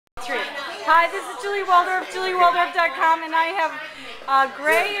Hi, this is Julie Waldorf, juliewaldorf.com, and I have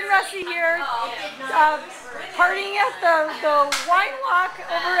Gray and Rusty here partying at the wine walk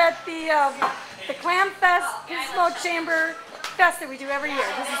over at the Clam Fest Pismo Chamber Fest that we do every year.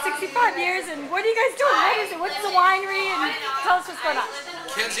 This is 65 years, and what are you guys doing? What is it? What's the winery? And tell us what's going on.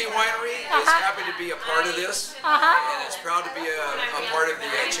 Kynsi Winery is happy to be a part of this, and is proud to be a part of the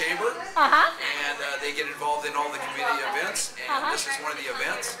chamber, and they get involved in all the community events, and this is one of the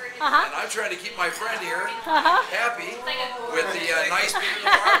events, and I'm trying to keep my friend here happy with the nice people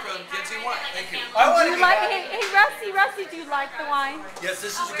bar from Kynsi Wine. Thank you. Hey, Rusty, do you like the wine? Yes,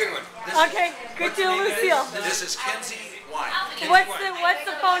 this is a good one. Okay, good deal, Lucille. This is Kynsi Wine. What's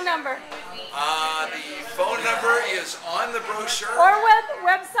the phone number? The phone number is on the brochure. Or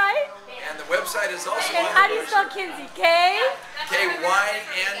website? And the website is also and on the brochure. how do you spell Kynsi? Kynsi.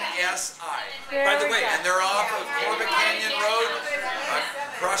 By the way, and they're off of Corbett Canyon Road,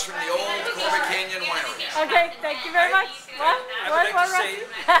 across from the old Corbett Canyon Winery. Okay, thank you very much. I would like to say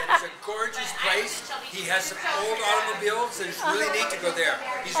that it's a gorgeous place. He has some old automobiles, and it's really neat to go there.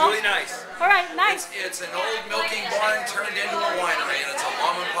 He's really nice. All right, nice. It's an old milking barn turned into a winery, and it's a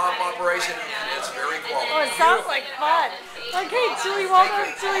mom and pop operation, and it's very quality. Oh, it sounds like fun. Okay, Julie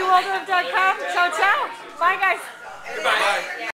Waldorf, juliewaldorf.com. Ciao, ciao. Bye, guys. Goodbye. Bye.